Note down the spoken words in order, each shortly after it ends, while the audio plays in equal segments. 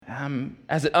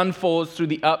as it unfolds through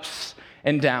the ups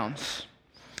and downs.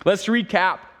 Let's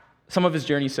recap some of his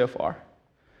journey so far.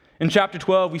 In chapter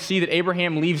 12, we see that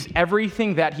Abraham leaves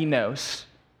everything that he knows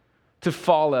to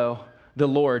follow the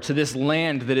Lord to this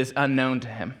land that is unknown to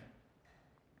him.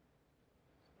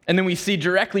 And then we see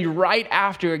directly right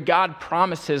after God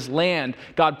promises land,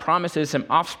 God promises him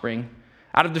offspring.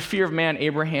 Out of the fear of man,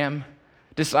 Abraham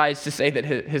decides to say that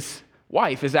his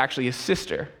wife is actually his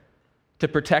sister to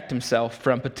protect himself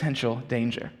from potential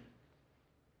danger.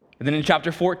 And then in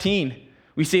chapter 14,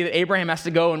 we see that Abraham has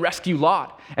to go and rescue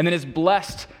Lot and then is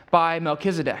blessed by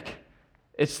Melchizedek.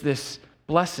 It's this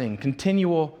blessing,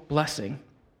 continual blessing.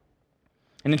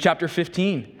 And in chapter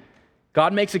 15,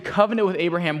 God makes a covenant with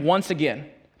Abraham once again,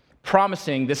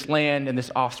 promising this land and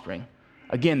this offspring.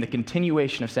 Again, the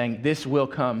continuation of saying this will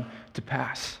come to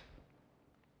pass.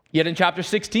 Yet in chapter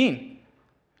 16,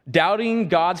 doubting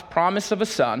God's promise of a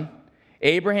son,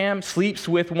 Abraham sleeps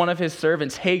with one of his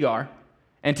servants, Hagar,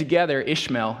 and together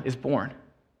Ishmael is born.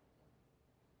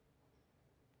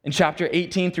 In chapter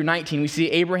 18 through 19, we see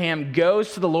Abraham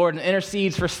goes to the Lord and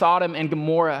intercedes for Sodom and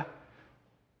Gomorrah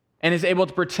and is able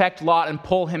to protect Lot and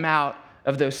pull him out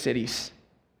of those cities.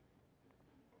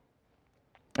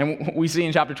 And we see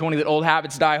in chapter 20 that old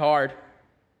habits die hard.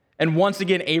 And once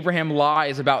again, Abraham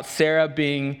lies about Sarah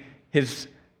being his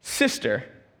sister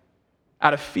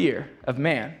out of fear of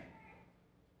man.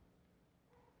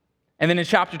 And then in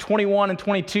chapter 21 and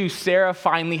 22, Sarah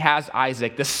finally has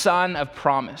Isaac, the son of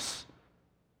promise.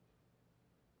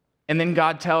 And then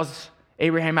God tells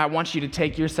Abraham, I want you to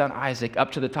take your son Isaac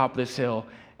up to the top of this hill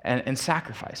and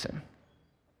sacrifice him.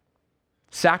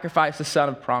 Sacrifice the son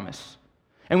of promise.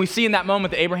 And we see in that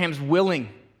moment that Abraham's willing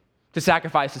to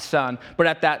sacrifice his son, but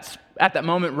at that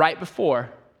moment right before,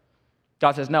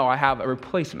 God says, no, I have a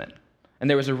replacement. And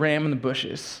there was a ram in the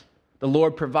bushes. The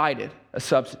Lord provided a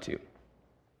substitute.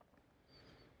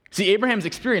 See, Abraham's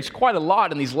experienced quite a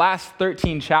lot in these last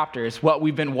 13 chapters, what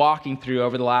we've been walking through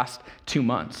over the last 2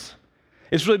 months.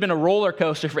 It's really been a roller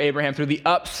coaster for Abraham through the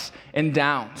ups and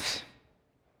downs.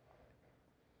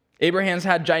 Abraham's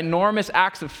had ginormous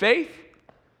acts of faith,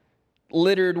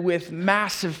 littered with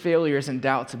massive failures and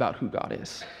doubts about who God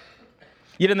is.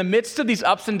 Yet in the midst of these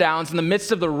ups and downs, in the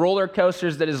midst of the roller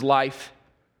coasters that is life,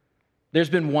 there's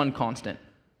been one constant.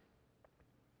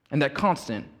 And that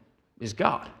constant is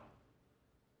God,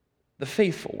 the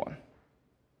faithful one.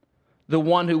 The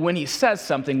one who, when he says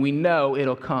something, we know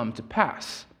it'll come to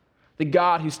pass. The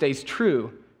God who stays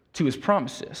true to his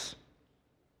promises.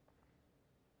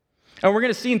 And we're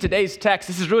going to see in today's text,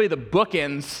 this is really the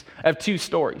bookends of two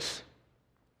stories.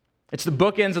 It's the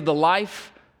bookends of the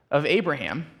life of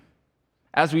Abraham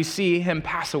as we see him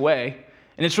pass away.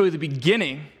 And it's really the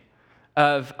beginning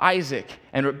of Isaac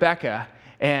and Rebekah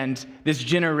and this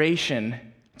generation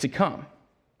to come.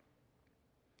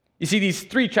 You see, these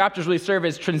 3 chapters really serve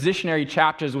as transitionary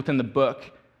chapters within the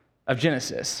book of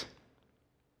Genesis.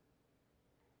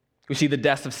 We see the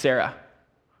deaths of Sarah,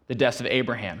 the deaths of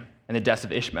Abraham, and the deaths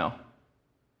of Ishmael,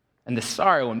 and the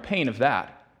sorrow and pain of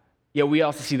that. Yet we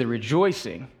also see the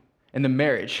rejoicing in the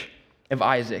marriage of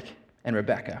Isaac and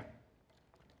Rebekah.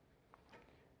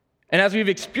 And as we've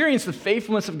experienced the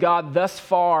faithfulness of God thus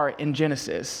far in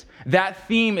Genesis, that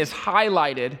theme is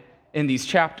highlighted in these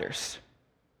chapters.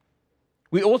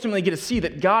 We ultimately get to see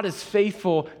that God is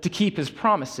faithful to keep his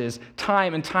promises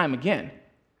time and time again.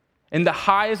 In the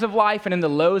highs of life and in the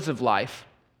lows of life,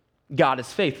 God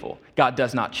is faithful. God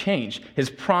does not change. His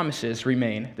promises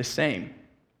remain the same.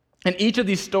 And each of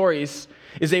these stories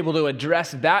is able to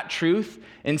address that truth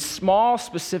in small,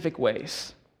 specific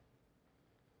ways.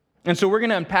 And so we're going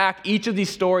to unpack each of these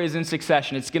stories in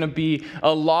succession. It's going to be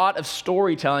a lot of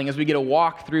storytelling as we get to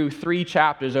walk through 3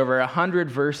 chapters over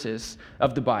 100 verses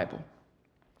of the Bible.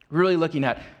 Really looking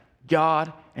at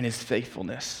God and his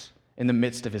faithfulness in the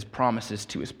midst of his promises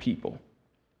to his people.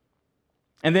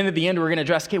 And then at the end, we're going to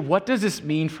address, okay, what does this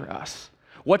mean for us?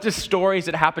 What does stories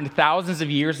that happened thousands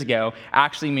of years ago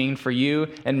actually mean for you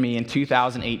and me in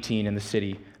 2018 in the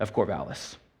city of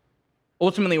Corvallis?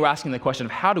 Ultimately, we're asking the question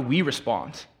of how do we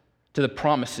respond to the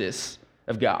promises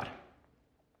of God?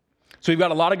 So we've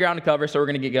got a lot of ground to cover, so we're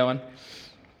going to get going.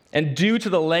 And due to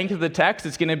the length of the text,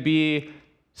 it's going to be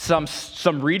some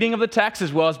reading of the text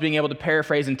as well as being able to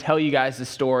paraphrase and tell you guys the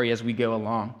story as we go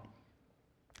along.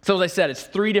 So as I said, it's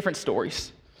 3 different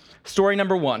stories. Story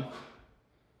number 1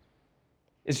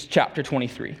 is chapter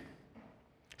 23.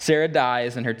 Sarah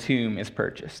dies and her tomb is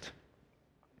purchased.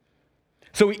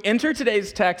 So we enter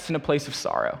today's text in a place of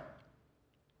sorrow.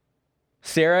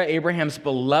 Sarah, Abraham's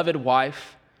beloved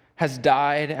wife, has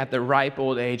died at the ripe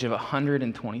old age of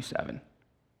 127.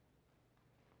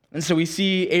 And so we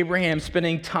see Abraham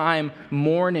spending time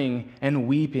mourning and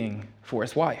weeping for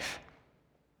his wife.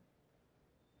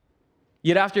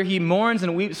 Yet after he mourns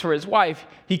and weeps for his wife,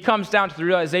 he comes down to the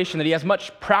realization that he has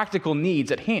much practical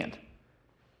needs at hand.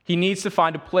 He needs to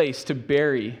find a place to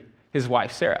bury his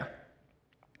wife, Sarah.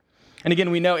 And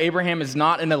again, we know Abraham is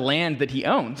not in a land that he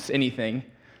owns anything,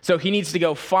 so he needs to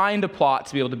go find a plot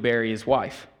to be able to bury his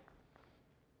wife.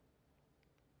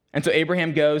 And so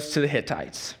Abraham goes to the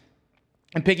Hittites.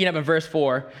 And picking up in verse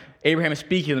 4, Abraham is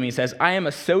speaking to them. He says, I am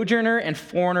a sojourner and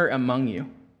foreigner among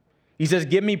you. He says,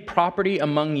 give me property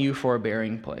among you for a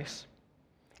burying place.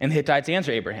 And the Hittites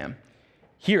answer Abraham,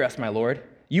 hear us, my lord.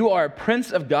 You are a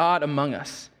prince of God among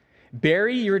us.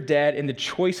 Bury your dead in the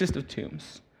choicest of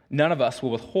tombs. None of us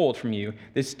will withhold from you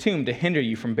this tomb to hinder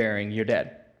you from burying your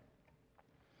dead.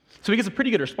 So he gets a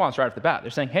pretty good response right off the bat.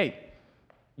 They're saying, hey,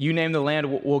 you name the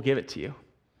land, we'll give it to you.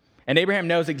 And Abraham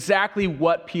knows exactly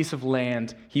what piece of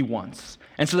land he wants.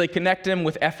 And so they connect him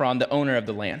with Ephron, the owner of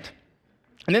the land.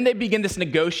 And then they begin this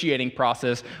negotiating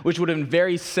process, which would have been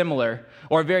very similar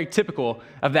or very typical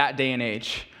of that day and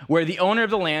age, where the owner of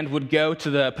the land would go to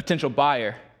the potential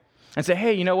buyer and say,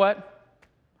 hey, you know what?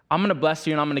 I'm going to bless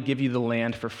you and I'm going to give you the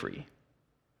land for free.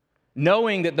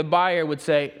 Knowing that the buyer would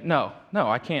say, no,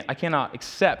 I cannot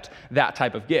accept that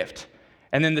type of gift.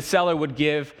 And then the seller would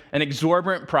give an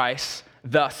exorbitant price,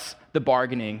 thus the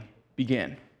bargaining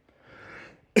began.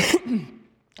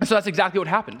 And so that's exactly what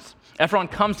happens. Ephron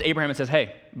comes to Abraham and says,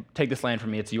 hey, take this land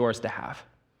from me, it's yours to have.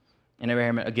 And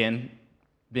Abraham, again,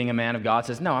 being a man of God,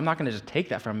 says, no, I'm not going to just take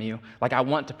that from you. Like, I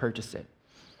want to purchase it.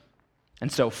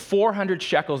 And so 400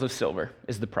 shekels of silver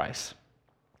is the price,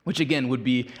 which again would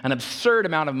be an absurd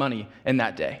amount of money in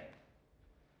that day.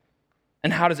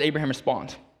 And how does Abraham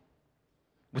respond?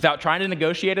 Without trying to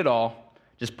negotiate at all,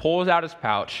 just pulls out his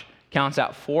pouch, counts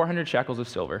out 400 shekels of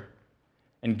silver,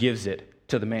 and gives it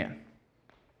to the man.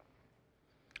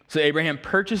 So Abraham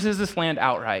purchases this land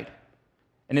outright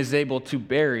and is able to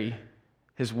bury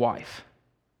his wife.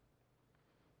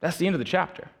 That's the end of the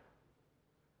chapter.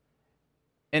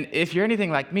 And if you're anything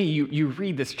like me, you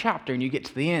read this chapter and you get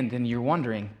to the end and you're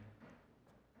wondering,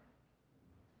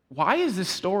 why is this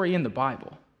story in the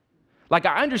Bible? Like,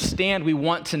 I understand we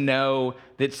want to know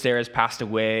that Sarah's passed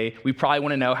away. We probably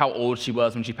want to know how old she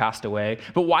was when she passed away.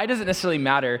 But why does it necessarily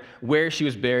matter where she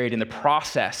was buried in the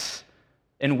process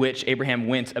in which Abraham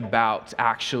went about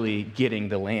actually getting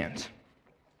the land?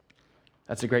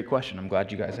 That's a great question. I'm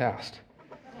glad you guys asked.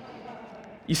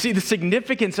 You see, the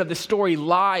significance of the story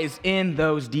lies in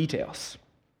those details.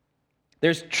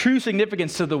 There's true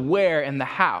significance to the where and the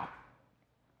how.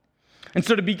 And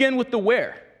so to begin with the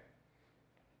where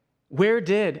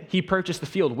did he purchase the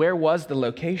field? Where was the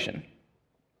location?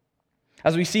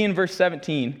 As we see in verse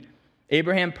 17,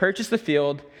 Abraham purchased the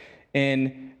field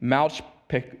in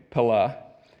Machpelah,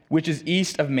 which is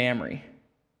east of Mamre.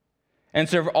 And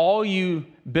so for all you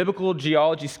biblical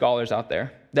geology scholars out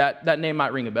there, that name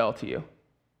might ring a bell to you.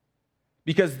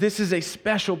 Because this is a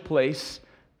special place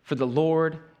for the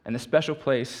Lord and a special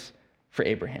place for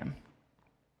Abraham.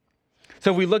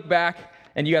 So if we look back,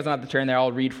 and you guys don't have to turn there,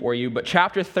 I'll read for you, but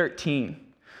chapter 13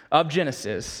 of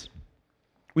Genesis,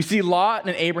 we see Lot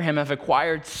and Abraham have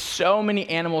acquired so many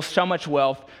animals, so much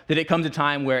wealth, that it comes a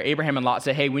time where Abraham and Lot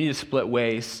say, hey, we need to split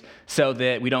ways so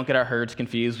that we don't get our herds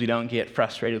confused, we don't get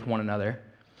frustrated with one another.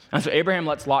 And so Abraham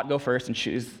lets Lot go first and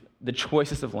choose the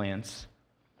choicest of lands.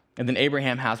 And then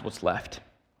Abraham has what's left.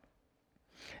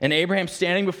 And Abraham's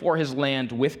standing before his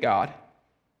land with God.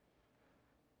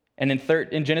 And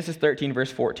in Genesis 13,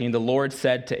 verse 14, the Lord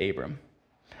said to Abram,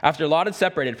 after Lot had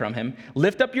separated from him,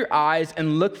 lift up your eyes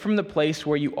and look from the place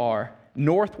where you are,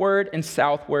 northward and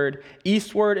southward,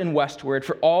 eastward and westward,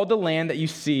 for all the land that you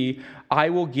see,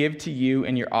 I will give to you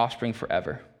and your offspring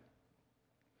forever.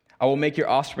 I will make your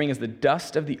offspring as the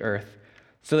dust of the earth,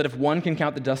 so that if one can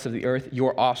count the dust of the earth,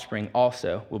 your offspring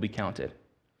also will be counted.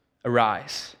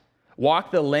 Arise,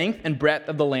 walk the length and breadth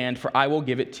of the land, for I will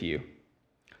give it to you.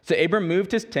 So Abram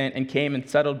moved his tent and came and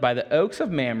settled by the oaks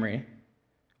of Mamre,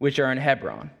 which are in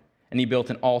Hebron, and he built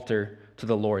an altar to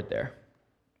the Lord there.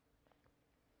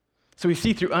 So we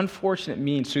see through unfortunate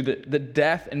means, through the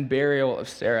death and burial of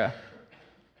Sarah,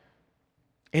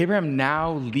 Abraham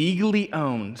now legally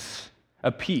owns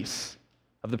a piece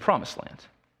of the promised land.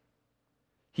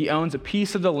 He owns a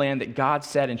piece of the land that God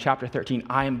said in chapter 13,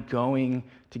 I am going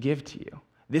to give to you.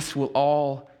 This will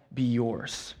all be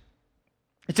yours.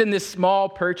 It's in this small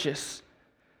purchase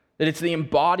that it's the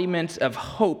embodiment of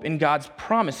hope in God's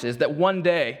promises that one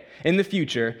day in the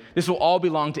future, this will all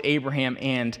belong to Abraham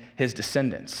and his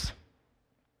descendants.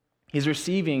 He's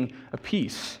receiving a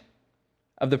piece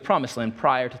of the promised land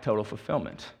prior to total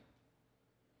fulfillment.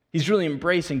 He's really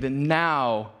embracing the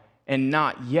now and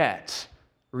not yet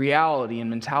reality and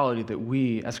mentality that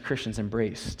we as Christians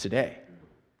embrace today.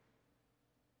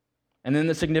 And then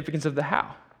the significance of the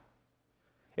how.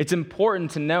 It's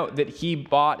important to note that he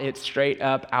bought it straight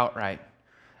up outright.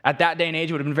 At that day and age,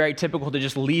 it would have been very typical to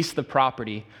just lease the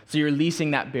property. So you're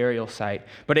leasing that burial site.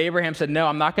 But Abraham said, no,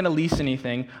 I'm not going to lease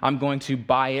anything. I'm going to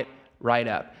buy it right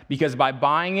up. Because by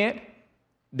buying it,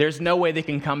 there's no way they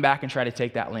can come back and try to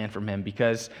take that land from him,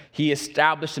 because he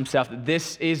established himself that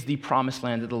this is the promised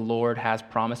land that the Lord has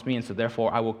promised me, and so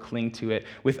therefore I will cling to it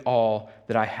with all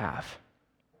that I have.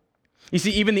 You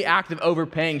see, even the act of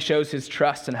overpaying shows his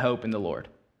trust and hope in the Lord.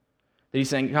 That he's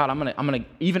saying, God, I'm going to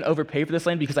even overpay for this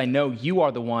land because I know you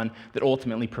are the one that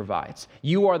ultimately provides.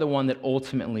 You are the one that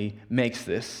ultimately makes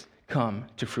this come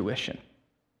to fruition.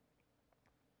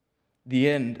 The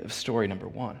end of story number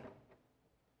 1.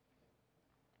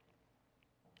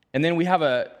 And then we have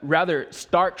a rather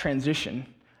stark transition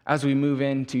as we move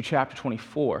into chapter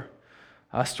 24,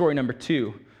 story number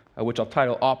 2, which I'll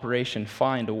title Operation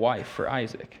Find a Wife for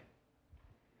Isaac.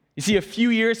 You see, a few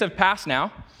years have passed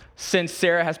now since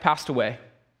Sarah has passed away.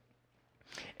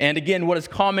 And again, what is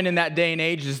common in that day and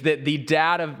age is that the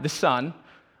dad of the son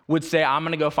would say, I'm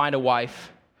going to go find a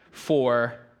wife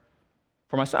for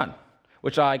my son.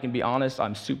 Which I can be honest,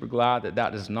 I'm super glad that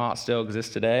does not still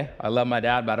exist today. I love my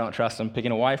dad, but I don't trust him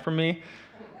picking a wife for me.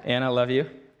 And I love you.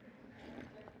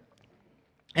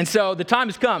 And so the time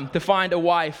has come to find a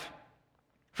wife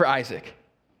for Isaac.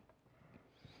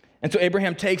 And so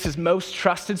Abraham takes his most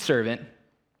trusted servant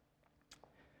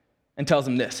and tells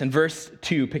him this. In verse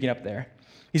 2, picking up there,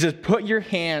 he says, put your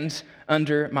hands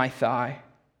under my thigh,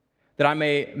 that I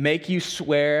may make you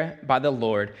swear by the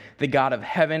Lord, the God of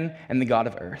heaven and the God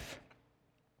of earth.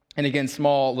 And again,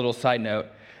 small little side note,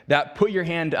 that put your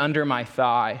hand under my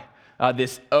thigh,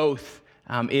 this oath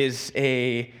is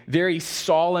a very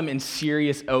solemn and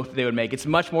serious oath they would make. It's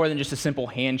much more than just a simple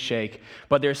handshake,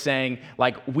 but they're saying,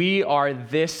 like, we are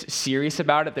this serious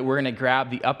about it that we're going to grab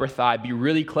the upper thigh, be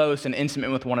really close and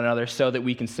intimate with one another so that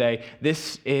we can say,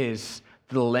 this is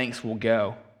the lengths we'll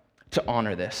go to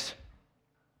honor this.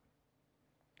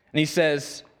 And he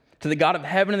says, to the God of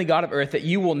heaven and the God of earth, that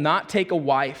you will not take a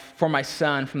wife for my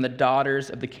son from the daughters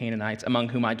of the Canaanites among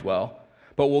whom I dwell,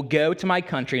 but will go to my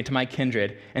country and to my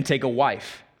kindred and take a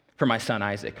wife for my son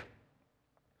Isaac.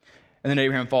 And then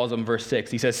Abraham follows up in verse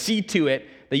 6. He says, see to it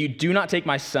that you do not take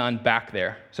my son back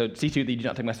there. So see to it that you do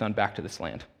not take my son back to this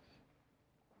land.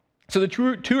 So the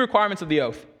two requirements of the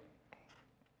oath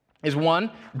is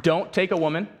 1, don't take a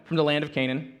woman from the land of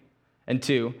Canaan, and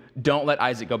 2, don't let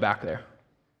Isaac go back there.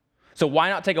 So why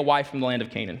not take a wife from the land of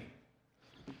Canaan?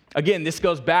 Again, this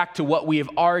goes back to what we have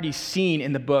already seen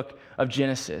in the book of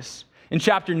Genesis. In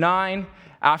chapter 9,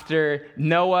 after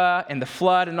Noah and the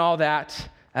flood and all that,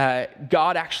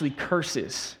 God actually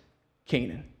curses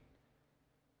Canaan.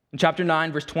 In chapter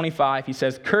 9, verse 25, he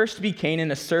says, cursed be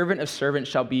Canaan, a servant of servants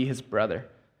shall be his brother.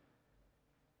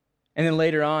 And then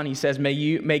later on, he says,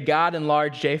 may God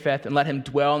enlarge Japheth and let him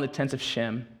dwell in the tents of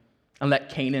Shem, and let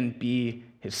Canaan be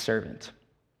his servant.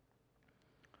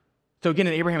 So again,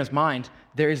 in Abraham's mind,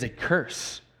 there is a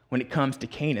curse when it comes to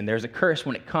Canaan. There's a curse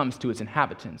when it comes to its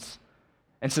inhabitants.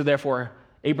 And so therefore,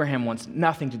 Abraham wants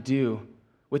nothing to do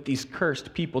with these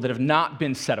cursed people that have not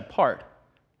been set apart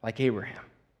like Abraham.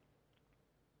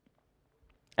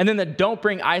 And then the don't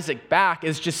bring Isaac back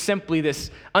is just simply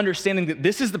this understanding that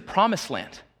this is the promised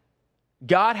land.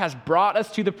 God has brought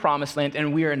us to the promised land,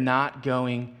 and we are not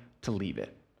going to leave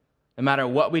it. No matter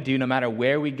what we do, no matter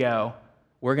where we go,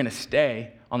 we're going to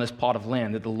stay on this plot of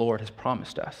land that the Lord has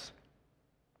promised us.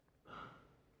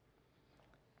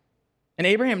 And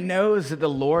Abraham knows that the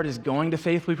Lord is going to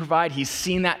faithfully provide. He's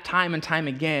seen that time and time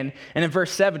again. And in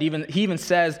verse 7, he even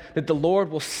says that the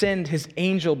Lord will send his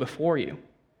angel before you,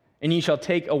 and ye shall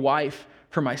take a wife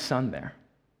for my son there.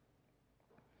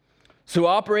 So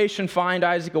Operation Find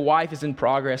Isaac a Wife is in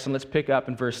progress, and let's pick up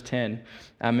in verse 10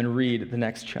 and read the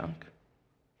next chunk.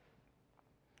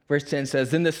 Verse 10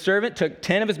 says, then the servant took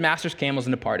 10 of his master's camels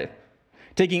and departed,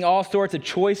 taking all sorts of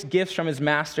choice gifts from his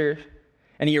master,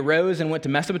 and he arose and went to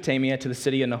Mesopotamia to the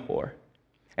city of Nahor.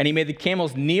 And he made the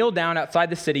camels kneel down outside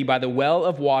the city by the well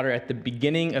of water at the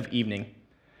beginning of evening.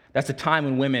 That's the time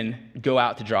when women go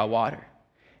out to draw water.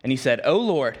 And he said, O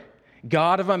Lord,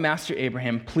 God of my master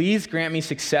Abraham, please grant me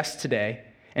success today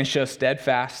and show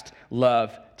steadfast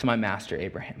love to my master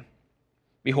Abraham.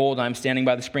 Behold, I am standing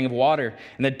by the spring of water,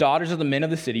 and the daughters of the men of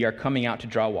the city are coming out to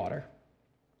draw water.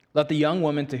 Let the young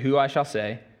woman to whom I shall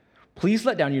say, please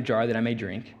let down your jar that I may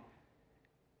drink.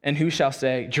 And who shall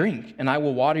say, drink, and I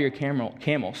will water your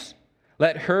camels.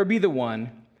 Let her be the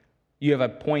one you have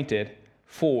appointed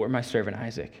for my servant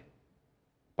Isaac.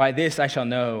 By this I shall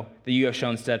know that you have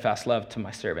shown steadfast love to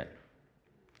my servant."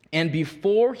 And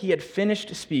before he had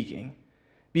finished speaking,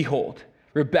 behold,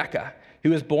 Rebekah,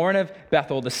 who was born of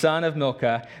Bethuel, the son of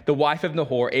Milcah, the wife of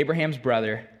Nahor, Abraham's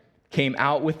brother, came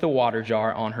out with the water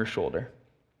jar on her shoulder.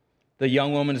 The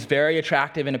young woman was very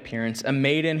attractive in appearance, a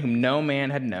maiden whom no man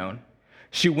had known.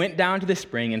 She went down to the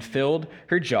spring and filled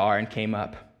her jar and came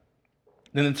up.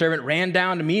 Then the servant ran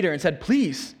down to meet her and said,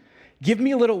 "Please, give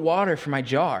me a little water for my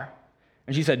jar."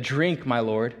 And she said, "Drink, my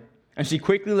lord." And she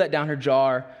quickly let down her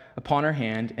jar upon her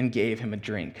hand and gave him a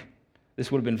drink.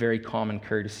 This would have been very common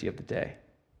courtesy of the day.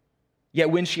 Yet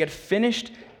when she had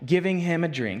finished giving him a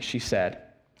drink, she said,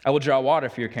 "I will draw water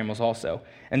for your camels also,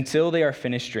 until they are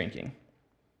finished drinking."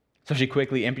 So she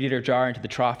quickly emptied her jar into the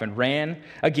trough and ran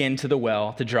again to the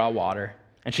well to draw water,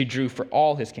 and she drew for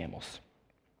all his camels.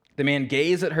 The man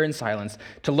gazed at her in silence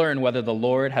to learn whether the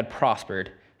Lord had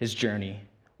prospered his journey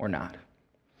or not.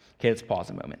 Okay, let's pause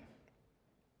a moment.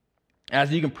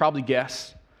 As you can probably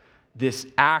guess, this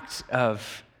act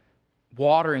of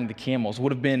watering the camels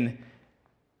would have been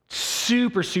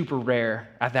super, super rare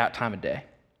at that time of day.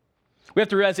 We have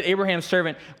to realize that Abraham's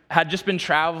servant had just been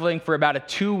traveling for about a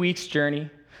 2 weeks journey.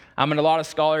 And a lot of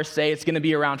scholars say it's going to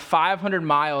be around 500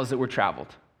 miles that were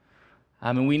traveled.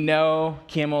 And we know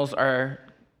camels are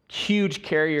huge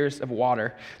carriers of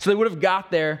water. So they would have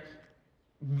got there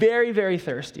very, very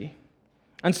thirsty.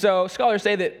 And so scholars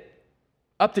say that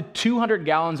up to 200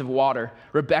 gallons of water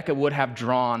Rebekah would have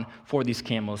drawn for these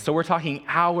camels. So we're talking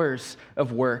hours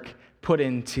of work put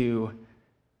into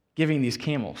giving these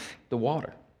camels the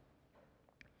water.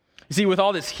 You see, with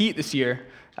all this heat this year,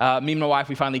 me and my wife,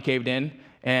 we finally caved in,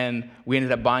 and we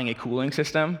ended up buying a cooling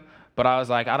system. But I was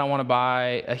like, I don't want to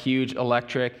buy a huge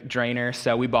electric drainer,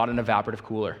 so we bought an evaporative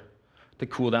cooler to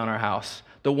cool down our house.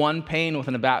 The one pain with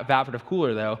an evaporative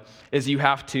cooler, though, is you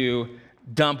have to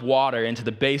dump water into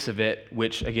the base of it,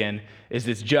 which, again, is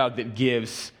this jug that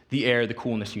gives the air the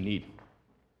coolness you need.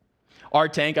 Our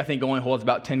tank, I think, only holds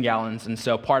about 10 gallons, and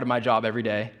so part of my job every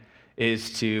day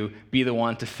is to be the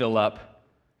one to fill up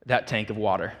that tank of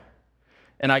water.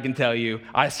 And I can tell you,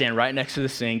 I stand right next to the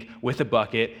sink with a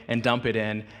bucket and dump it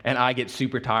in, and I get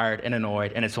super tired and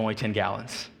annoyed, and it's only 10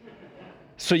 gallons.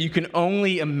 So you can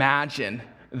only imagine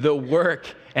the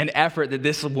work and effort that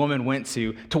this woman went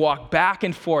to walk back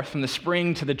and forth from the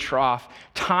spring to the trough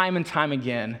time and time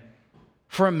again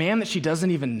for a man that she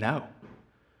doesn't even know.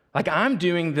 Like, I'm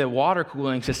doing the water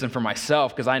cooling system for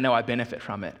myself because I know I benefit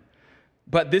from it.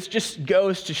 But this just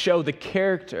goes to show the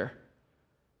character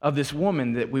of this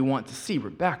woman that we want to see,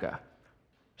 Rebekah.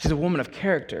 She's a woman of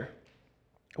character,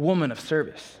 a woman of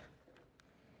service.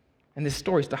 And this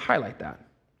story is to highlight that.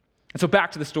 And so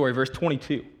back to the story, verse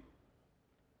 22.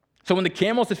 So when the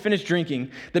camels had finished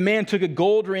drinking, the man took a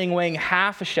gold ring weighing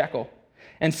half a shekel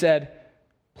and said,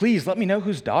 "Please let me know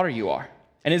whose daughter you are.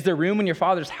 And is there room in your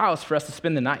father's house for us to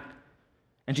spend the night?"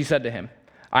 And she said to him,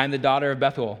 "I am the daughter of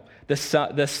Bethuel, the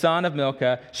son of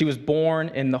Milcah. She was born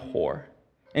in Nahor."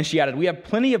 And she added, "We have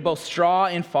plenty of both straw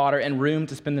and fodder and room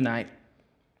to spend the night."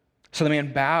 So the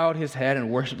man bowed his head and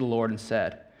worshiped the Lord and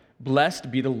said, "Blessed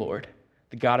be the Lord,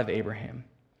 the God of Abraham,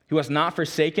 who has not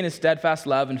forsaken his steadfast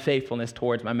love and faithfulness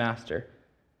towards my master.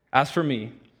 As for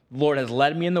me, the Lord has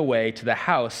led me in the way to the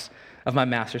house of my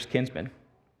master's kinsman."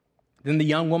 Then the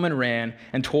young woman ran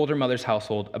and told her mother's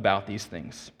household about these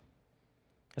things.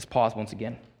 Let's pause once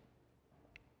again.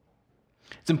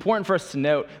 It's important for us to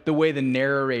note the way the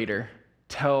narrator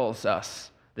tells us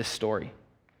this story.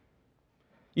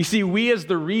 You see, we as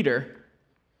the reader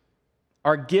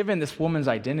are given this woman's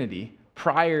identity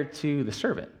prior to the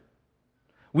servant.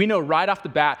 We know right off the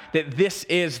bat that this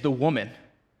is the woman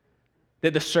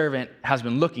that the servant has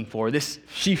been looking for.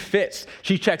 She fits.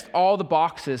 She checks all the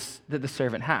boxes that the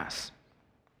servant has.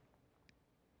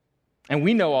 And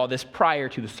we know all this prior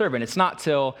to the servant. It's not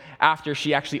till after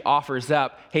she actually offers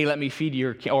up, "Hey, let me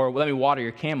let me water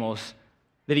your camels,"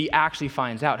 that he actually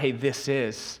finds out, hey, this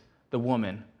is the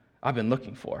woman I've been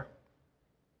looking for.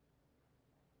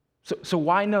 So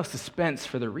why no suspense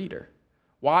for the reader?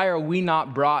 Why are we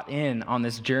not brought in on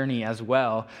this journey as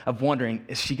well of wondering,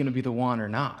 is she going to be the one or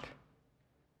not?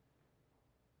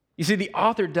 You see, the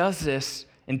author does this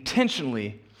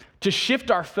intentionally to shift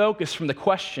our focus from the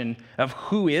question of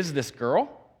who is this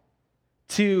girl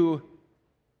to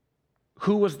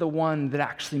who was the one that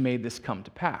actually made this come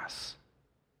to pass.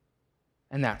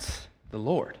 And that's the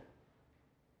Lord.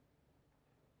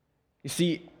 You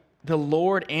see, the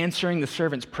Lord answering the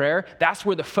servant's prayer, that's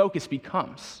where the focus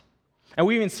becomes. And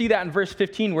we even see that in verse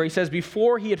 15 where he says,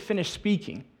 before he had finished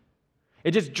speaking.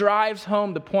 It just drives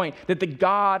home the point that the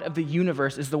God of the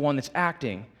universe is the one that's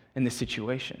acting in this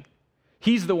situation.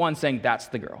 He's the one saying, that's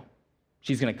the girl.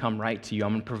 She's going to come right to you.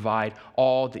 I'm going to provide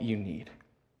all that you need.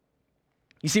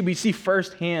 You see, we see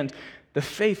firsthand the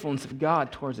faithfulness of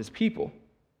God towards his people.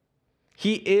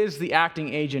 He is the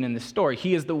acting agent in this story.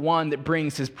 He is the one that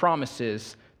brings his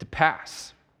promises to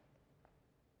pass.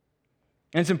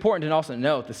 And it's important to also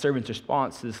note the servant's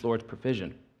response to this Lord's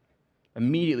provision.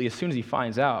 Immediately, as soon as he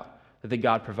finds out that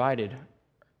God provided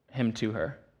him to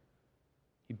her,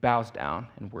 he bows down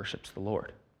and worships the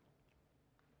Lord.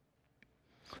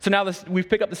 So now we've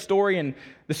picked up the story, and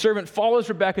the servant follows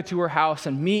Rebekah to her house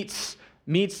and meets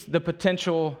the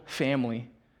potential family,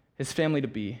 his family to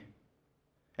be.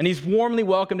 And he's warmly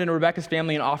welcomed into Rebekah's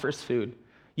family and offers food.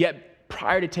 Yet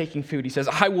prior to taking food, he says,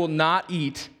 I will not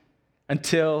eat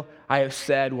until I have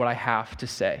said what I have to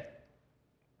say.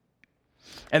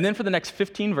 And then for the next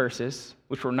 15 verses,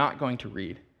 which we're not going to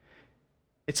read,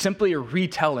 it's simply a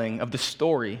retelling of the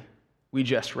story we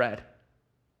just read.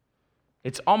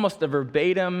 It's almost a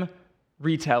verbatim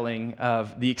retelling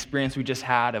of the experience we just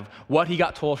had of what he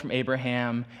got told from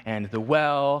Abraham and the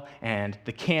well and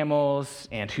the camels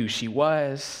and who she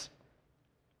was.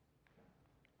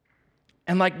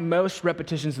 And like most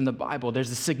repetitions in the Bible,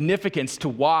 there's a significance to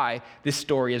why this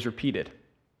story is repeated.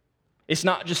 It's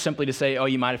not just simply to say, oh,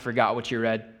 you might have forgot what you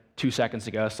read 2 seconds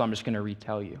ago, so I'm just going to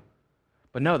retell you.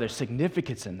 But no, there's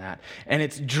significance in that. And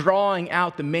it's drawing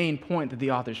out the main point that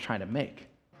the author is trying to make.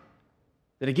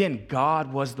 That again,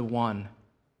 God was the one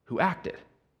who acted.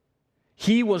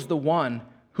 He was the one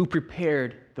who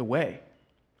prepared the way.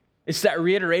 It's that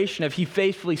reiteration of he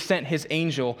faithfully sent his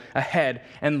angel ahead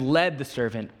and led the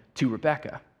servant to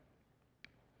Rebekah.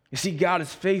 You see, God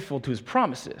is faithful to his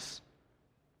promises.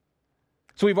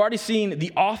 So we've already seen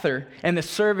the author and the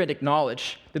servant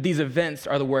acknowledge that these events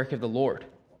are the work of the Lord.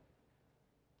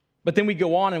 But then we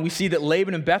go on and we see that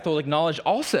Laban and Bethuel acknowledge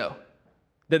also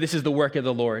that this is the work of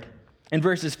the Lord. In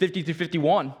verses 50 through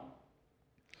 51,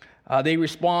 they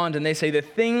respond and they say, the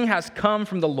thing has come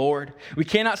from the Lord. We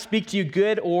cannot speak to you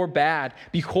good or bad.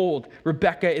 Behold,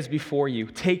 Rebekah is before you.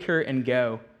 Take her and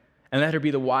go, and let her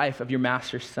be the wife of your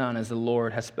master's son, as the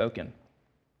Lord has spoken.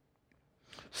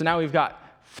 So now we've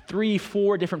got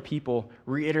 3-4 different people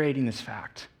reiterating this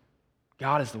fact.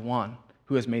 God is the one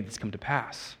who has made this come to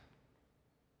pass.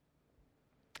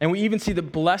 And we even see the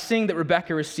blessing that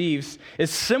Rebekah receives is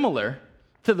similar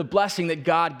to the blessing that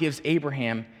God gives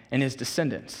Abraham and his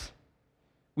descendants.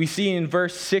 We see in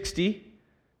verse 60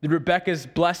 that Rebekah's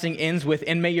blessing ends with,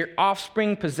 and may your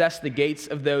offspring possess the gates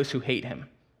of those who hate him.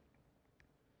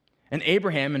 And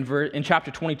Abraham in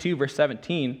chapter 22, verse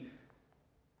 17,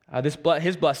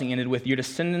 his blessing ended with, your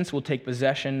descendants will take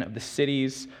possession of the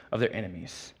cities of their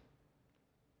enemies.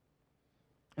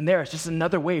 And there, it's just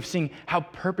another way of seeing how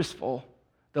purposeful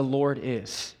the Lord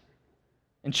is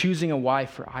in choosing a wife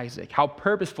for Isaac, how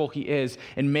purposeful he is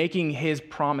in making his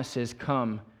promises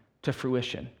come to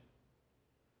fruition.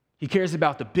 He cares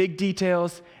about the big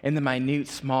details and the minute,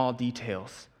 small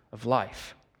details of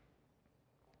life.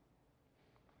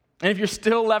 And if you're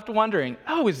still left wondering,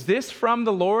 oh, is this from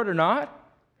the Lord or not?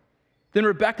 Then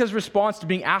Rebekah's response to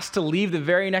being asked to leave the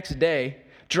very next day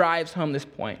drives home this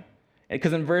point.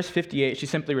 Because in verse 58, she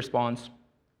simply responds,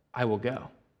 I will go.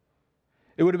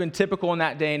 It would have been typical in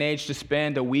that day and age to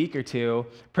spend a week or two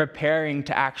preparing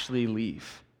to actually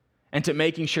leave and to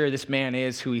making sure this man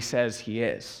is who he says he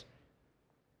is.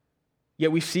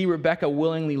 Yet we see Rebekah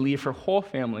willingly leave her whole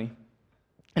family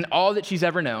and all that she's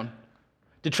ever known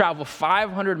to travel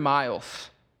 500 miles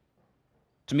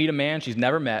to meet a man she's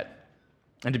never met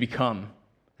and to become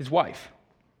his wife.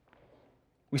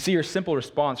 We see her simple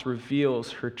response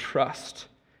reveals her trust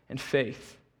and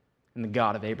faith in the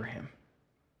God of Abraham.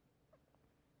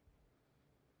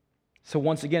 So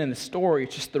once again in the story,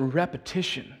 it's just the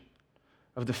repetition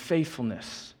of the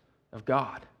faithfulness of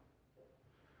God.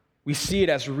 We see it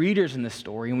as readers in this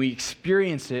story, and we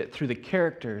experience it through the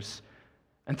characters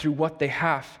and through what they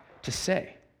have to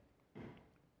say.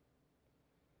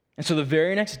 And so the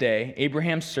very next day,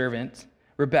 Abraham's servant,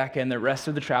 Rebekah, and the rest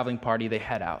of the traveling party, they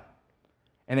head out.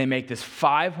 And they make this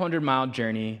 500-mile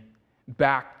journey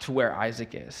back to where Isaac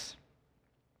is.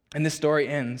 And this story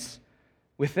ends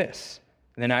with this.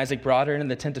 And then Isaac brought her into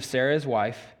the tent of Sarah, his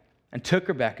wife, and took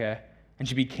Rebekah, and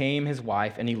she became his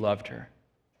wife, and he loved her.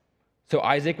 So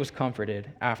Isaac was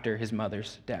comforted after his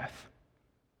mother's death.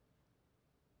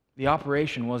 The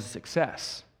operation was a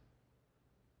success.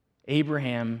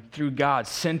 Abraham, through God,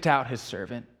 sent out his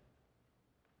servant.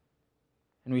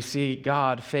 And we see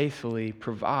God faithfully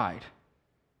provide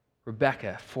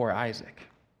Rebekah for Isaac.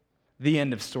 The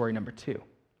end of story number 2.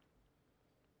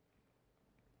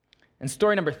 And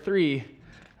story number 3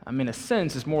 in a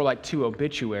sense, is more like two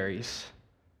obituaries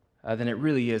than it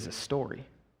really is a story.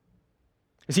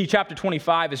 You see, chapter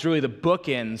 25 is really the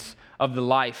bookends of the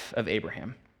life of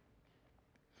Abraham.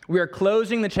 We are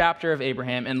closing the chapter of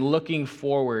Abraham and looking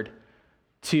forward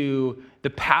to the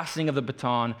passing of the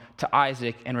baton to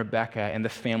Isaac and Rebekah and the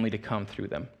family to come through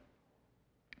them.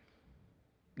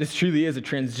 This truly is a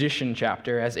transition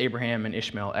chapter as Abraham and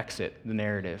Ishmael exit the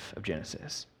narrative of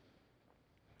Genesis.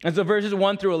 And so verses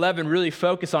 1 through 11 really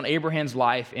focus on Abraham's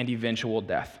life and eventual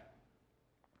death.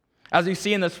 As we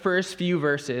see in those first few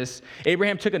verses,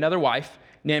 Abraham took another wife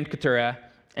named Keturah,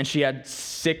 and she had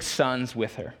 6 sons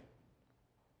with her.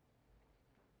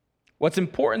 What's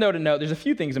important, though, to note, there's a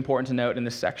few things important to note in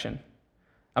this section.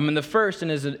 The first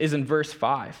is in verse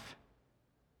 5,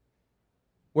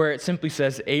 where it simply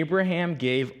says, Abraham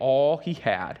gave all he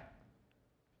had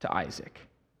to Isaac.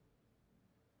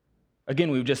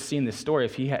 Again, we've just seen this story.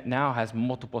 If he now has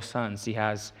multiple sons, he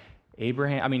has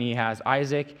he has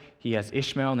Isaac, he has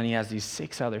Ishmael, and then he has these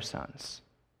 6 other sons.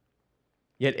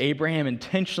 Yet Abraham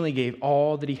intentionally gave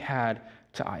all that he had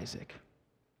to Isaac.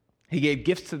 He gave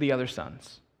gifts to the other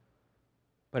sons,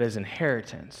 but his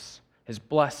inheritance, his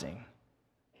blessing,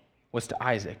 was to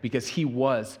Isaac because he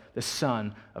was the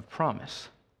son of promise.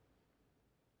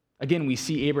 Again, we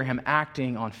see Abraham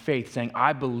acting on faith, saying,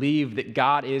 I believe that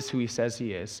God is who he says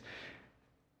he is.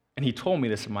 And he told me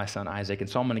this of my son Isaac, and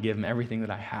so I'm going to give him everything that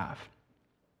I have.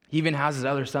 He even has his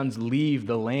other sons leave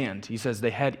the land. He says they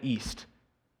head east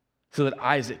so that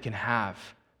Isaac can have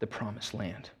the promised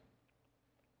land.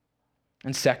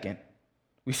 And second,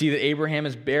 we see that Abraham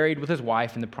is buried with his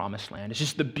wife in the promised land. It's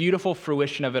just the beautiful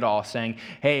fruition of it all, saying,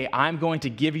 hey, I'm going to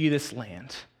give you this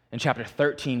land. In chapter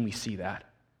 13, we see that.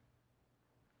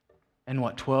 And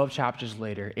 12 chapters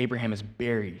later, Abraham is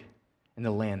buried in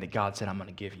the land that God said, I'm going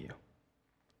to give you.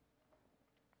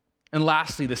 And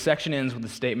lastly, the section ends with the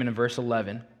statement in verse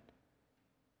 11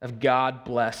 of God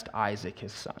blessed Isaac,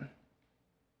 his son.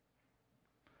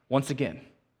 Once again,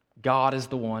 God is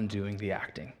the one doing the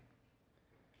acting.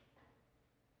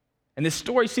 And this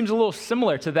story seems a little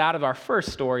similar to that of our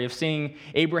first story of seeing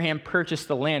Abraham purchase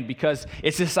the land, because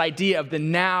it's this idea of the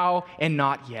now and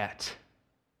not yet.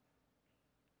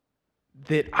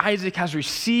 That Isaac has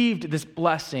received this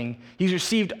blessing. He's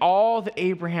received all that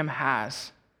Abraham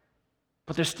has.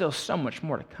 But there's still so much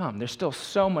more to come. There's still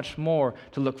so much more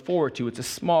to look forward to. It's a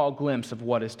small glimpse of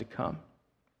what is to come.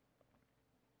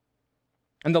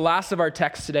 And the last of our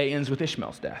text today ends with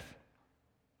Ishmael's death.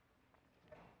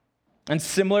 And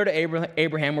similar to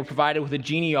Abraham, we're provided with a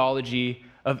genealogy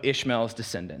of Ishmael's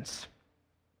descendants.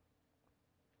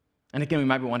 And again, we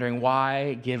might be wondering,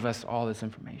 why give us all this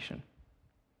information?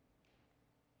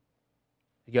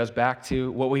 It goes back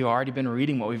to what we've already been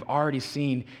reading, what we've already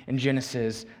seen in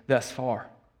Genesis thus far.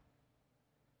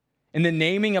 In the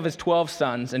naming of his 12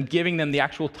 sons and giving them the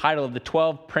actual title of the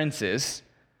 12 princes,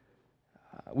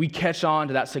 we catch on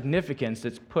to that significance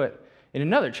that's put in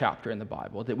another chapter in the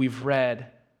Bible that we've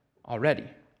read already.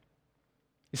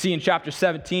 You see, in chapter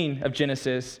 17 of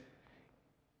Genesis,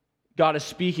 God is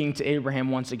speaking to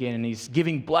Abraham once again, and he's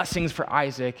giving blessings for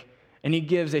Isaac, and he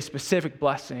gives a specific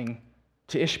blessing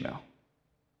to Ishmael.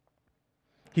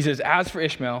 He says, as for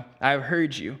Ishmael, I have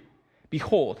heard you.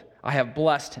 Behold, I have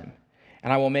blessed him,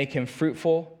 and I will make him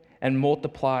fruitful and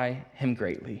multiply him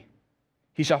greatly.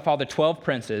 He shall father 12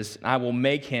 princes, and I will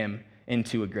make him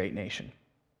into a great nation.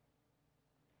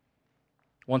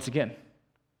 Once again,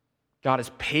 God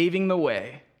is paving the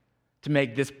way to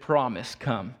make this promise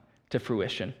come to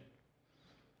fruition.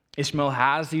 Ishmael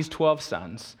has these 12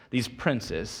 sons, these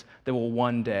princes, that will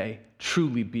one day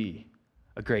truly be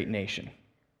a great nation.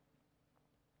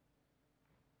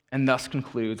 And thus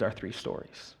concludes our 3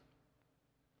 stories.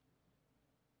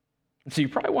 And so you're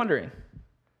probably wondering,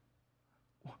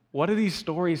 what do these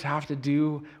stories have to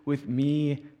do with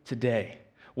me today?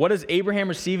 What is Abraham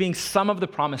receiving some of the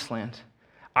promised land?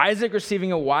 Isaac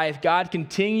receiving a wife, God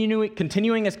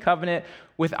continuing his covenant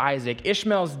with Isaac,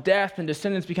 Ishmael's death and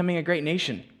descendants becoming a great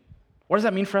nation. What does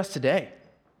that mean for us today?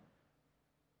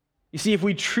 You see, if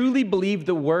we truly believe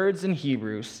the words in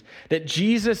Hebrews that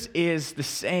Jesus is the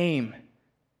same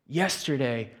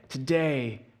yesterday,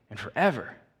 today, and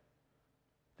forever,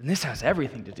 then this has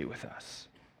everything to do with us.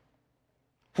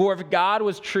 For if God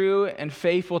was true and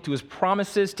faithful to his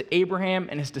promises to Abraham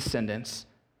and his descendants,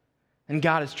 then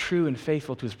God is true and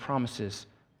faithful to his promises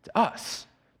to us,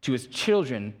 to his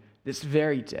children this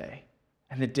very day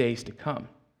and the days to come.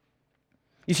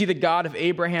 You see, the God of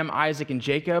Abraham, Isaac, and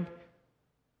Jacob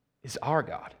is our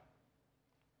God.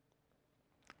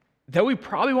 Though we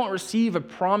probably won't receive a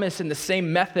promise in the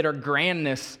same method or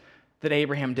grandness that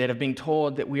Abraham did, of being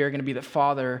told that we are going to be the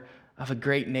father of a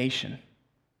great nation.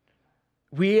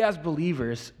 We as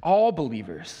believers, all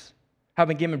believers, have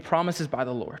been given promises by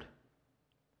the Lord.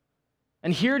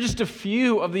 And here are just a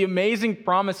few of the amazing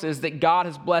promises that God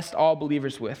has blessed all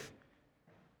believers with.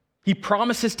 He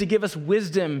promises to give us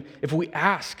wisdom if we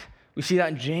ask. We see that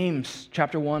in James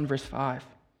chapter 1, verse 5.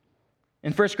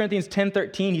 In 1 Corinthians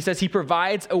 10:13, he says he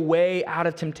provides a way out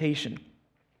of temptation.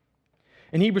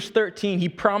 In Hebrews 13, he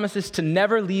promises to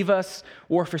never leave us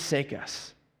or forsake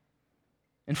us.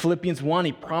 In Philippians 1,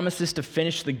 he promises to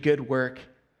finish the good work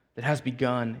that has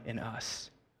begun in us.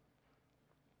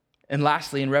 And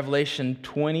lastly, in Revelation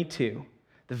 22,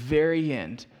 the very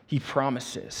end, he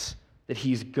promises that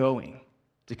he's going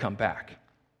to come back.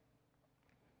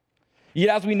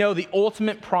 Yet, as we know, the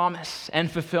ultimate promise and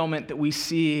fulfillment that we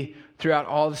see throughout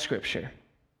all the Scripture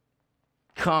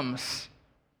comes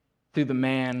through the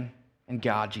man and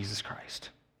God, Jesus Christ.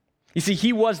 You see,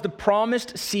 he was the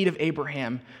promised seed of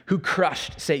Abraham who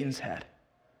crushed Satan's head.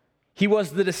 He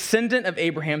was the descendant of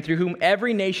Abraham through whom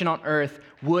every nation on earth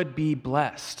would be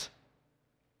blessed.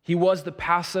 He was the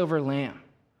Passover lamb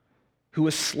who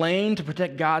was slain to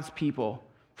protect God's people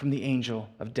from the angel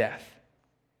of death.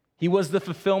 He was the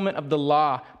fulfillment of the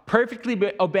law,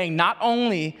 perfectly obeying not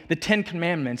only the 10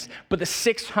 commandments, but the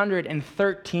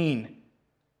 613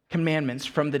 commandments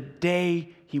from the day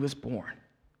he was born.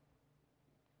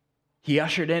 He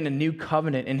ushered in a new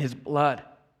covenant in his blood,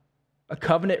 a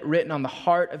covenant written on the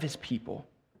heart of his people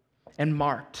and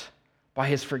marked by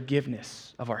his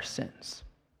forgiveness of our sins.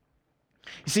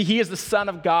 You see, he is the Son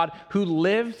of God who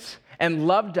lived and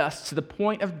loved us to the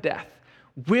point of death,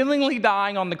 willingly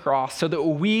dying on the cross so that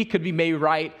we could be made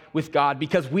right with God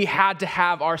because we had to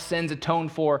have our sins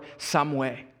atoned for some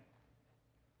way,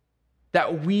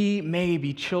 that we may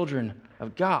be children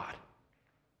of God.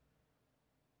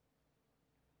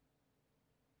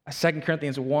 As 2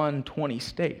 Corinthians 1:20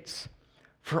 states,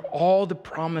 for all the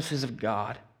promises of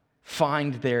God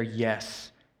find their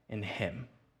yes in him,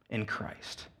 in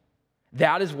Christ.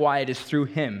 That is why it is through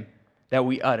him that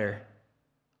we utter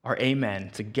our amen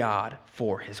to God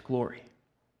for his glory.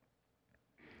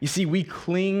 You see, we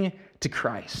cling to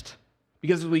Christ.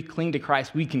 Because as we cling to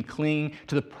Christ, we can cling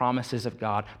to the promises of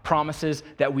God, promises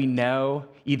that we know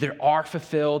either are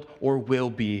fulfilled or will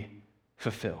be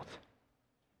fulfilled.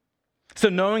 So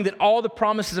knowing that all the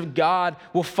promises of God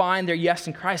will find their yes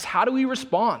in Christ, how do we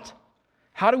respond?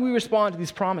 How do we respond to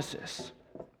these promises?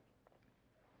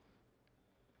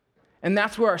 And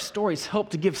that's where our stories help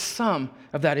to give some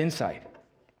of that insight.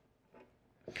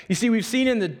 You see, we've seen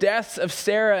in the deaths of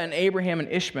Sarah and Abraham and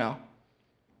Ishmael,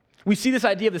 we see this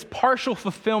idea of this partial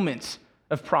fulfillment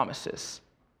of promises.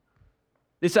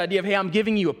 This idea of, hey, I'm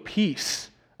giving you a piece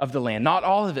of the land. Not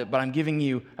all of it, but I'm giving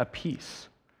you a piece.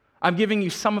 I'm giving you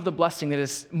some of the blessing that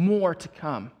is more to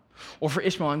come. Or for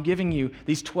Ishmael, I'm giving you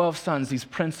these 12 sons, these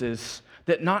princes,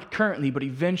 that not currently, but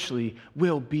eventually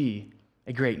will be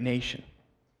a great nation.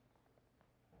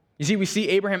 You see, we see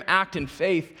Abraham act in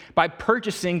faith by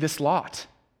purchasing this lot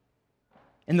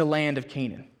in the land of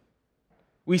Canaan.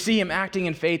 We see him acting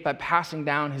in faith by passing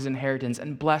down his inheritance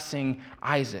and blessing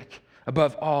Isaac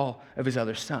above all of his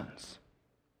other sons.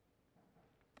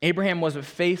 Abraham was a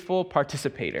faithful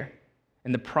participator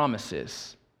in the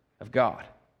promises of God.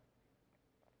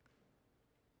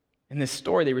 In this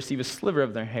story, they receive a sliver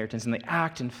of their inheritance and they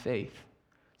act in faith,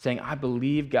 saying, I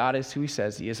believe God is who he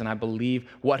says he is, and I believe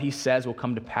what he says will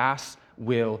come to pass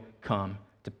will come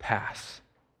to pass,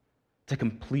 to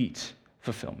complete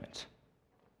fulfillment.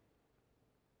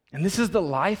 And this is the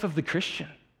life of the Christian.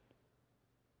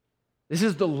 This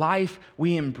is the life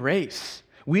we embrace.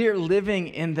 We are living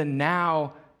in the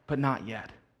now, but not yet.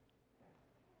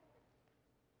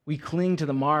 We cling to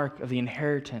the mark of the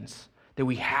inheritance that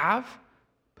we have,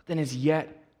 but then is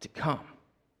yet to come.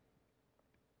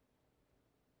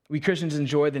 We Christians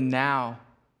enjoy the now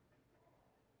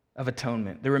of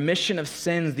atonement, the remission of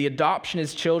sins, the adoption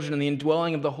as children, and the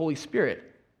indwelling of the Holy Spirit.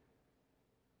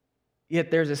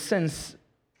 Yet there's a sense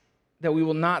that we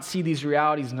will not see these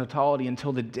realities in totality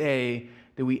until the day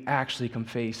that we actually come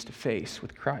face to face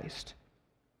with Christ.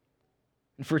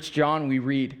 In 1 John, we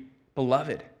read,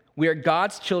 Beloved, we are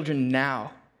God's children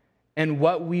now, and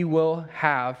what we will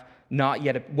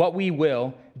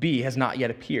be has not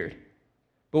yet appeared.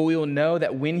 But we will know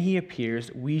that when he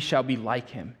appears, we shall be like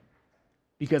him,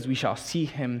 because we shall see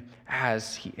him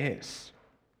as he is.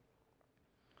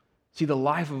 See, the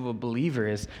life of a believer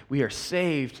is we are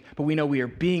saved, but we know we are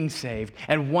being saved.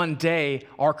 And one day,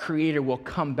 our Creator will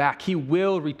come back. He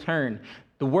will return.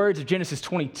 The words of Genesis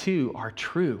 22 are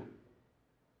true.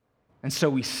 And so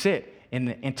we sit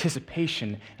in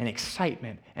anticipation and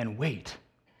excitement and wait.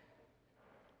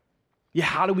 Yeah,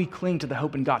 how do we cling to the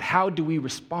hope in God? How do we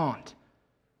respond?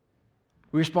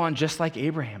 We respond just like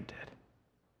Abraham did,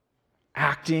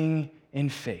 acting in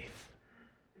faith,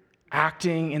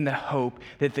 acting in the hope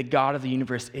that the God of the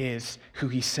universe is who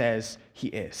he says he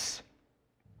is.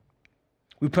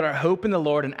 We put our hope in the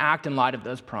Lord and act in light of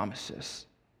those promises.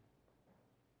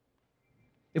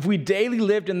 If we daily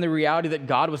lived in the reality that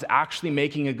God was actually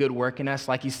making a good work in us,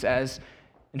 like he says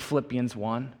in Philippians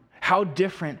 1, how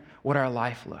different would our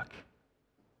life look?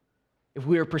 If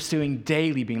we were pursuing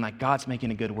daily being like, God's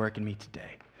making a good work in me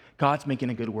today. God's making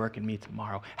a good work in me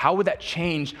tomorrow. How would that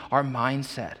change our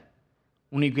mindset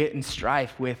when we get in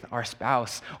strife with our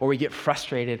spouse, or we get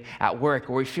frustrated at work,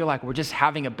 or we feel like we're just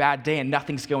having a bad day and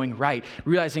nothing's going right,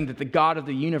 realizing that the God of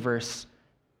the universe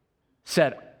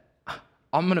said,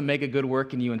 I'm going to make a good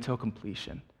work in you until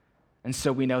completion. And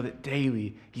so we know that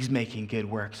daily he's making good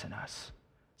works in us.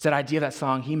 It's that idea of that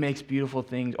song, he makes beautiful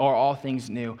things, or all things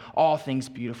new, all things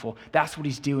beautiful. That's what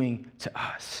he's doing to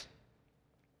us.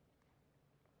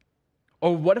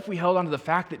 Or what if we held on to the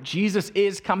fact that Jesus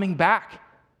is coming back?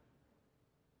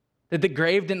 That the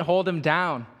grave didn't hold him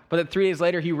down, but that 3 days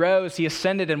later he rose, he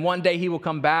ascended, and one day he will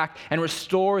come back and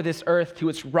restore this earth to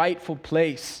its rightful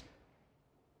place.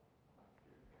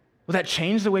 Will that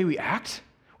change the way we act?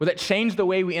 Will that change the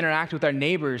way we interact with our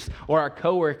neighbors or our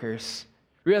coworkers?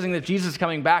 Realizing that Jesus is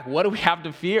coming back, what do we have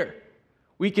to fear?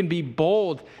 We can be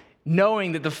bold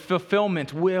knowing that the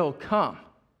fulfillment will come.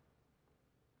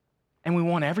 And we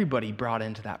want everybody brought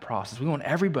into that process. We want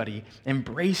everybody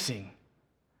embracing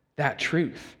that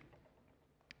truth.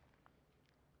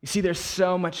 You see, there's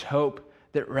so much hope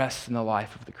that rests in the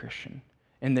life of the Christian,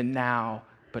 in the now,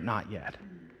 but not yet.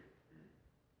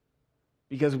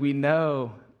 Because we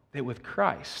know that with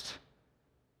Christ,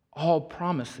 all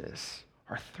promises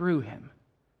are through him.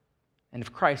 And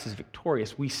if Christ is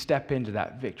victorious, we step into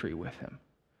that victory with him.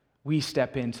 We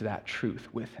step into that truth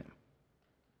with him.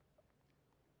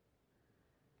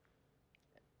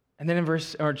 And then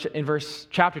in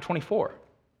chapter 24,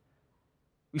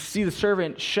 we see the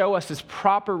servant show us his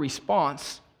proper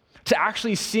response to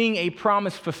actually seeing a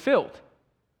promise fulfilled.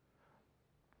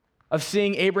 Of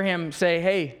seeing Abraham say,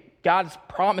 hey, God's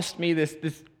promised me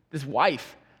this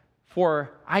wife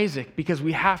for Isaac, because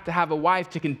we have to have a wife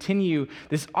to continue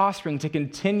this offspring, to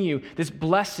continue this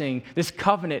blessing, this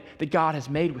covenant that God has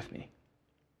made with me.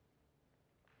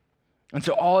 And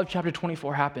so all of chapter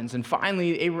 24 happens, and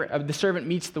finally the servant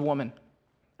meets the woman.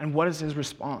 And what is his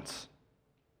response?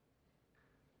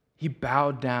 He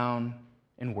bowed down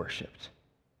and worshiped.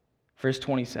 Verse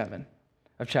 27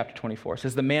 of chapter 24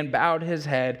 says, the man bowed his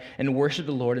head and worshiped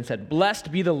the Lord and said,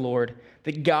 blessed be the Lord,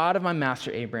 the God of my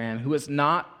master Abraham, who has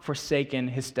not forsaken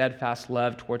his steadfast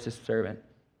love towards his servant.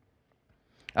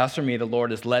 As for me, the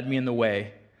Lord has led me in the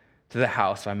way to the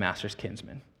house of my master's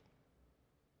kinsman.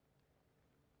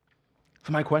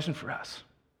 So my question for us,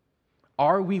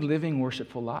 are we living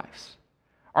worshipful lives?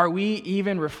 Are we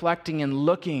even reflecting and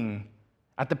looking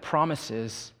at the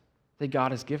promises that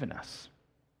God has given us?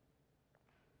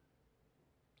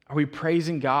 Are we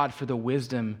praising God for the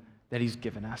wisdom that he's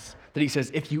given us? That he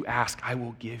says, if you ask, I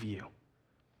will give you.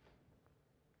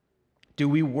 Do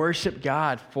we worship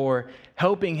God for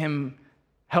helping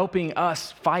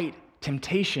us fight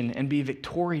temptation and be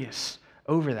victorious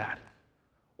over that?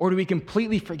 Or do we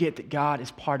completely forget that God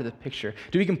is part of the picture?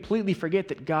 Do we completely forget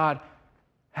that God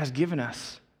has given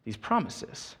us these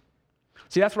promises?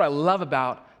 See, that's what I love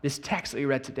about this text that we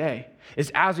read today, is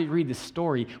as we read this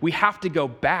story, we have to go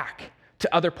back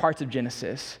to other parts of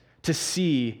Genesis to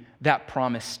see that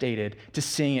promise stated, to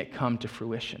seeing it come to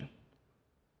fruition.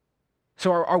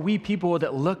 So are we people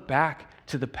that look back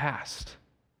to the past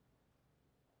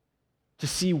to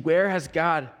see where has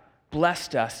God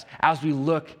blessed us as we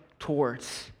look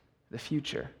towards the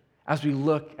future, as we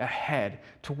look ahead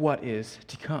to what is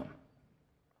to come?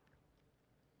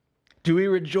 Do we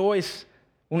rejoice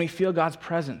when we feel God's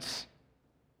presence,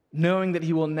 knowing that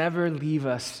he will never leave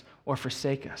us or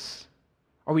forsake us?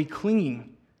 Are we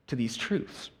clinging to these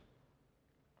truths?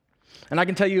 And I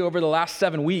can tell you over the last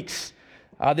 7 weeks,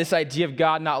 this idea of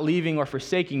God not leaving or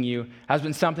forsaking you has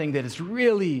been something that has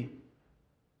really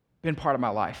been part of my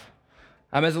life.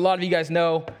 As a lot of you guys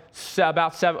know,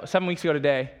 about 7 weeks ago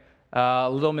today,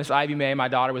 little Miss Ivy Mae, my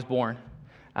daughter, was born.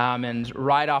 And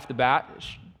right off the bat,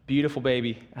 beautiful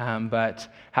baby,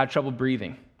 but had trouble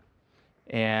breathing.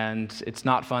 And it's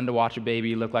not fun to watch a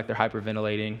baby look like they're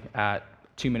hyperventilating at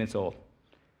 2 minutes old.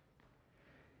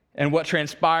 And what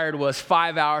transpired was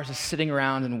 5 hours of sitting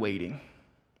around and waiting,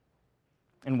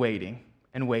 and waiting,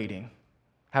 and waiting,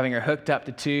 having her hooked up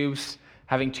to tubes,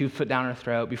 having tubes put down her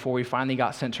throat before we finally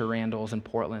got sent to Randall's in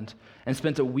Portland and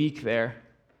spent a week there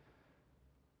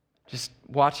just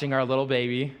watching our little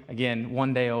baby, again,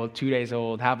 1 day old, 2 days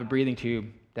old, have a breathing tube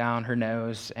down her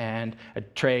nose and a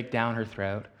trach down her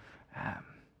throat.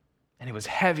 And it was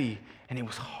heavy and it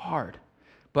was hard.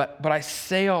 But I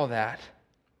say all that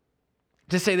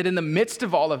to say that in the midst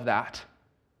of all of that,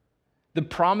 the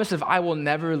promise of I will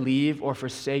never leave or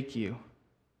forsake you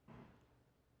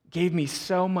gave me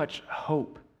so much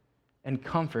hope and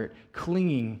comfort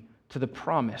clinging to the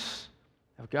promise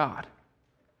of God.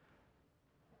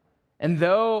 And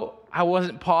though I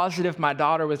wasn't positive my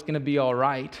daughter was going to be all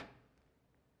right,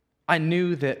 I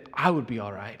knew that I would be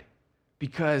all right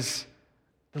because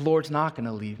the Lord's not going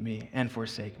to leave me and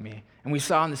forsake me. And we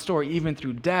saw in the story, even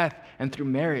through death and through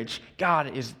marriage,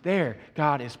 God is there.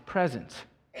 God is present.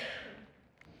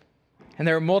 And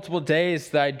there were multiple days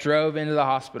that I drove into the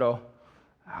hospital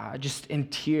just in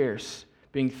tears,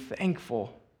 being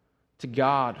thankful to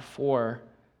God for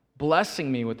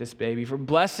blessing me with this baby, for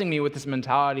blessing me with this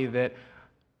mentality that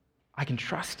I can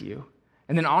trust you.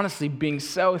 And then honestly, being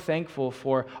so thankful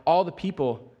for all the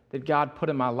people that God put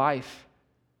in my life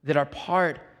that are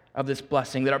part of this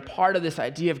blessing, that are part of this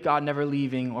idea of God never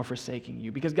leaving or forsaking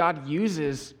you. Because God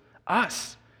uses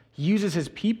us, He uses His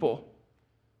people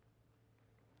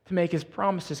to make His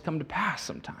promises come to pass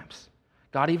sometimes.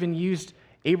 God even used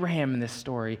Abraham in this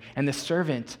story and the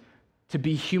servant to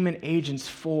be human agents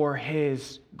for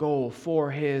His goal, for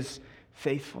His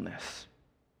faithfulness.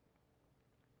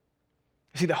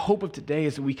 You see, the hope of today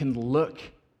is that we can look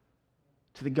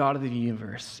to the God of the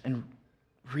universe and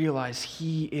realize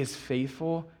He is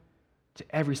faithful to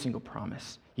every single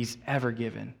promise He's ever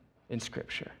given in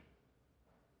Scripture.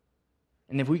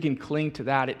 And if we can cling to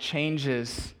that, it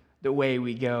changes the way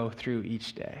we go through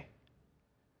each day.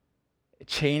 It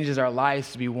changes our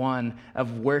lives to be one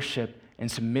of worship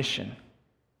and submission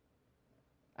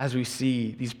as we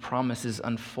see these promises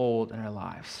unfold in our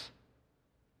lives.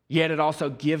 Yet it also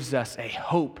gives us a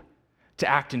hope to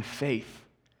act in faith,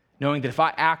 knowing that if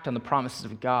I act on the promises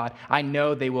of God, I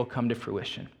know they will come to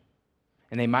fruition.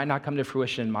 And they might not come to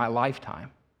fruition in my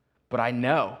lifetime, but I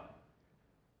know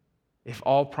if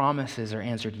all promises are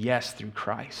answered yes through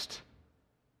Christ,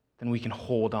 then we can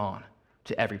hold on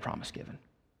to every promise given.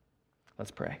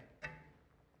 Let's pray.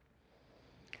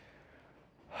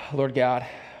 Lord God,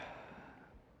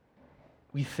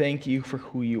 we thank you for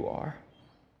who you are.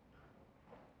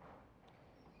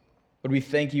 Lord, we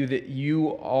thank you that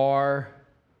you are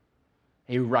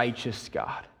a righteous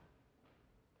God.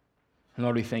 And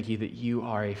Lord, we thank you that you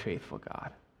are a faithful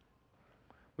God.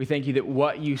 We thank you that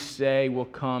what you say will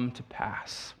come to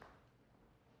pass.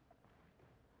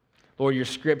 Lord, your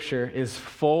scripture is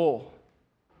full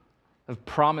of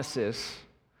promises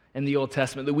in the Old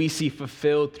Testament that we see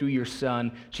fulfilled through your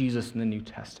Son, Jesus, in the New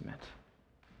Testament.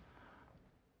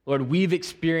 Lord, we've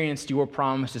experienced your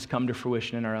promises come to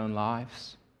fruition in our own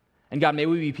lives. And God, may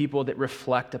we be people that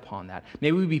reflect upon that.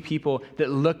 May we be people that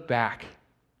look back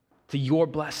to your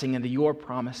blessing and to your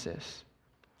promises.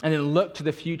 And then look to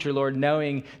the future, Lord,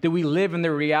 knowing that we live in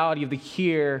the reality of the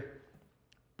here,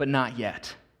 but not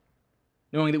yet.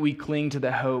 Knowing that we cling to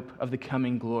the hope of the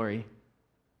coming glory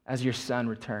as your Son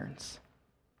returns.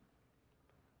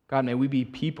 God, may we be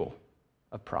people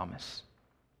of promise,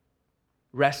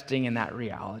 resting in that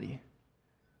reality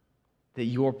that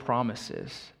your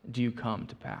promises do come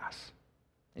to pass.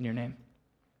 In your name,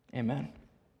 amen.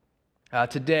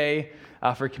 Today,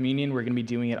 for communion, we're going to be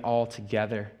doing it all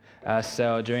together.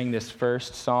 So during this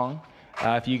first song,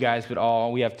 if you guys would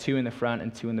all, we have 2 in the front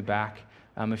and 2 in the back.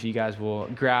 If you guys will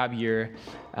grab your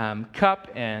cup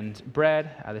and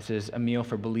bread, this is a meal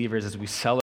for believers as we celebrate